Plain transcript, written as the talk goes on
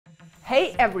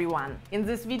Hey everyone! In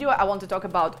this video I want to talk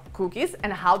about cookies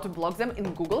and how to block them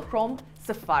in Google Chrome,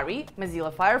 Safari,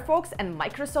 Mozilla Firefox and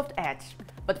Microsoft Edge.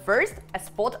 But first, a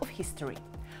spot of history.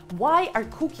 Why are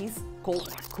cookies called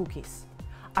cookies?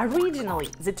 Originally,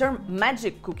 the term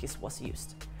magic cookies was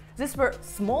used. These were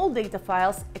small data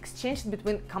files exchanged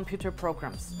between computer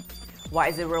programs.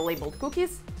 Why they were labeled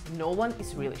cookies, no one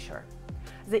is really sure.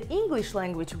 The English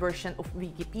language version of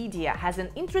Wikipedia has an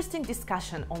interesting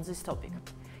discussion on this topic.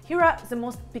 Here are the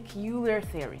most peculiar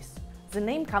theories. The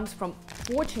name comes from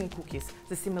fortune cookies,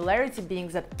 the similarity being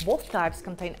that both types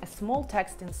contain a small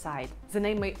text inside. The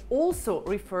name may also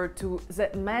refer to the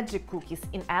magic cookies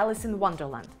in Alice in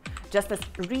Wonderland, just as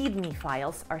README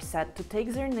files are said to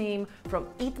take their name from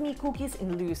Eat Me cookies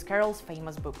in Lewis Carroll's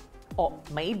famous book. Or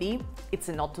maybe it's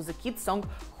a nod to the kids' song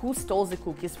Who Stole the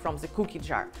Cookies from the Cookie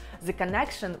Jar. The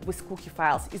connection with cookie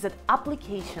files is that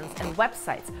applications and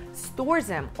websites store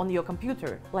them on your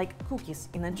computer like cookies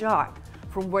in a jar,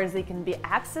 from where they can be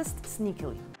accessed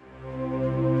sneakily.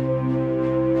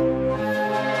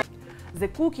 The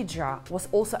cookie jar was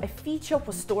also a feature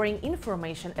for storing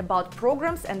information about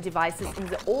programs and devices in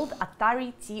the old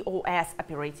Atari TOS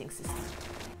operating system.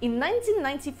 In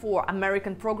 1994,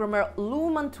 American programmer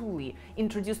Lou Mantulli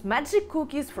introduced magic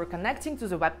cookies for connecting to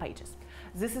the web pages.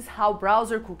 This is how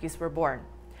browser cookies were born.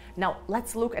 Now,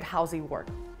 let's look at how they work.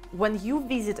 When you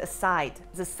visit a site,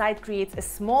 the site creates a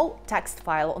small text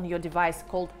file on your device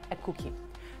called a cookie.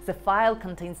 The file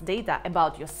contains data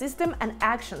about your system and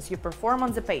actions you perform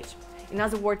on the page. In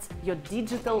other words, your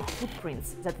digital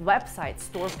footprints that websites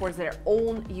store for their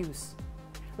own use.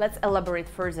 Let's elaborate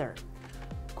further.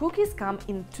 Cookies come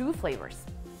in two flavors.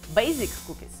 Basic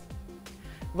cookies.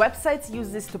 Websites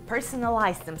use this to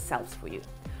personalize themselves for you.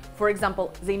 For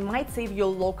example, they might save your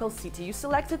local city you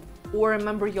selected or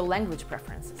remember your language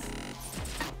preferences.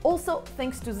 Also,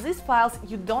 thanks to these files,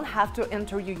 you don't have to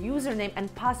enter your username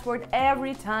and password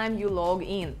every time you log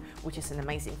in, which is an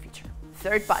amazing feature.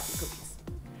 Third-party cookies.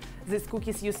 These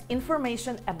cookies use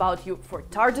information about you for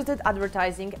targeted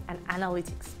advertising and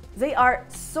analytics. They are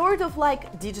sort of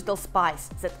like digital spies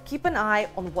that keep an eye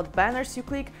on what banners you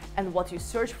click and what you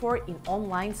search for in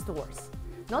online stores.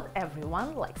 Not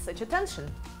everyone likes such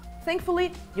attention.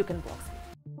 Thankfully, you can block them.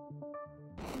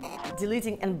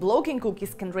 Deleting and blocking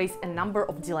cookies can raise a number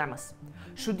of dilemmas.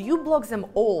 Should you block them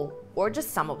all or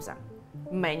just some of them?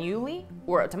 Manually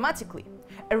or automatically?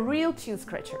 A real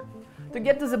chin-scratcher. To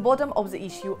get to the bottom of the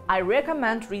issue, I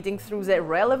recommend reading through the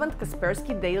relevant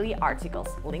Kaspersky Daily articles,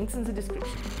 links in the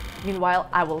description. Meanwhile,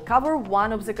 I will cover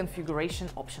one of the configuration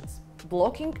options: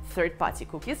 blocking third-party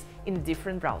cookies in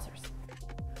different browsers.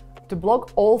 To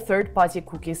block all third-party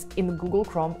cookies in Google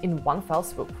Chrome in one fell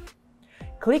swoop,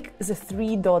 click the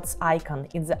three dots icon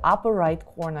in the upper right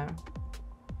corner.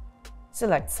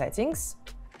 Select Settings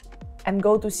and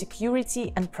go to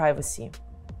Security and Privacy.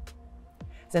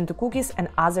 Then to Cookies and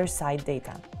Other Site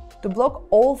Data. To block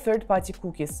all third-party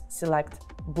cookies, select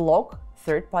Block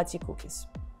Third-Party Cookies.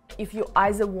 If you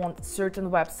either want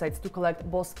certain websites to collect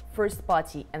both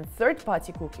first-party and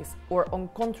third-party cookies, or on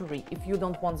contrary, if you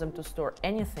don't want them to store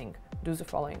anything, do the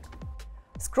following.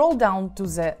 Scroll down to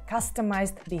the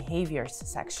Customized Behaviors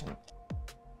section.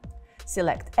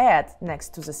 Select Add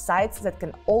next to the sites that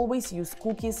can always use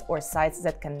cookies or sites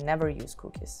that can never use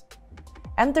cookies.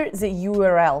 Enter the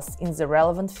URLs in the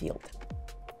relevant field.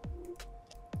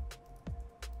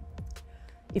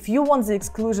 If you want the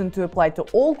exclusion to apply to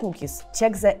all cookies,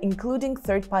 check the Including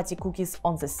Third-Party Cookies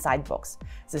on the side box.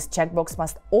 This checkbox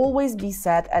must always be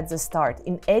set at the start.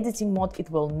 In editing mode,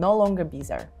 it will no longer be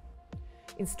there.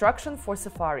 Instruction for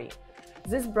Safari.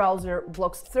 This browser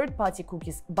blocks third-party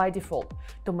cookies by default.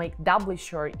 To make doubly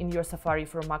sure in your Safari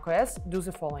for macOS, do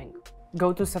the following.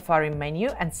 Go to Safari menu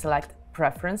and select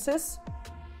Preferences,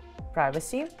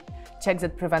 Privacy. Check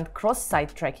that Prevent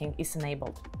Cross-Site Tracking is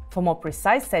enabled. For more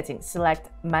precise settings, select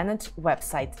Manage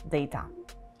Website Data.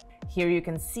 Here you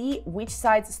can see which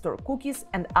sites store cookies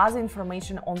and other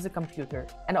information on the computer,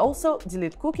 and also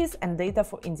delete cookies and data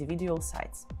for individual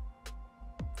sites.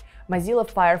 Mozilla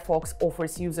Firefox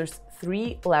offers users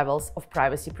 3 levels of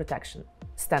privacy protection: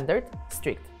 Standard,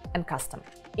 Strict, and Custom.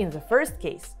 In the first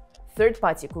case,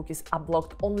 third-party cookies are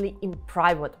blocked only in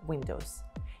private windows.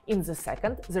 In the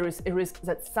second, there is a risk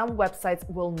that some websites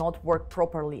will not work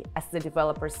properly, as the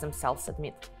developers themselves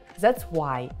admit. That's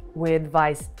why we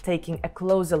advise taking a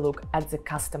closer look at the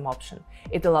Custom option.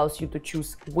 It allows you to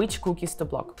choose which cookies to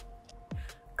block.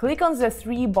 Click on the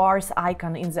 3 bars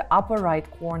icon in the upper right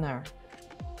corner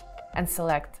and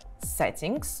select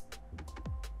Settings,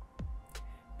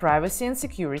 Privacy and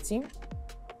Security.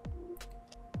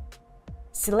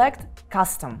 Select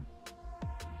Custom.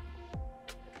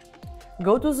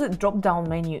 Go to the drop-down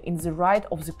menu in the right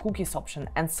of the Cookies option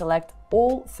and select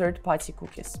All third-party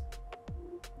cookies.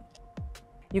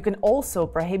 You can also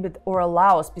prohibit or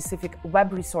allow specific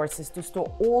web resources to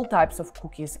store all types of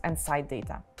cookies and site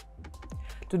data.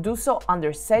 To do so,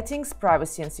 under Settings,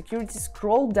 Privacy and Security,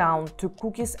 scroll down to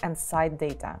Cookies and Site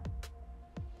Data.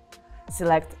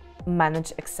 Select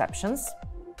Manage Exceptions.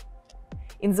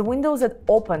 In the window that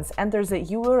opens, enter the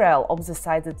URL of the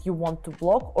site that you want to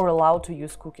block or allow to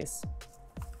use cookies.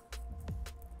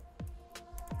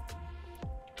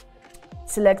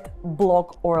 Select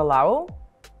Block or Allow,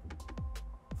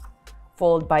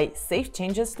 followed by Save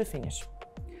Changes to finish.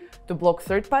 To block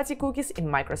third-party cookies in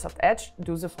Microsoft Edge,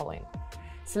 do the following.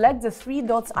 Select the three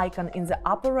dots icon in the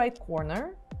upper right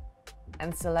corner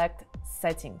and select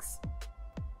Settings.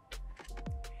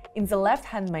 In the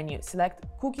left-hand menu, select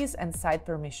Cookies and Site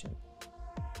Permission.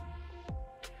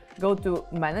 Go to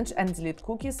Manage and Delete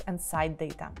Cookies and Site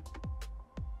Data.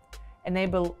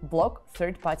 Enable Block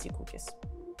third-party cookies.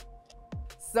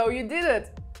 So you did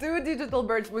it! 2 digital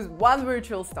birds with 1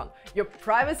 virtual stone. Your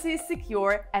privacy is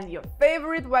secure and your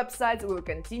favorite websites will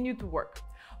continue to work.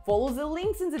 Follow the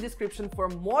links in the description for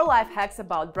more life hacks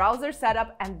about browser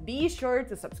setup and be sure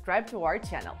to subscribe to our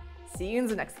channel. See you in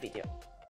the next video.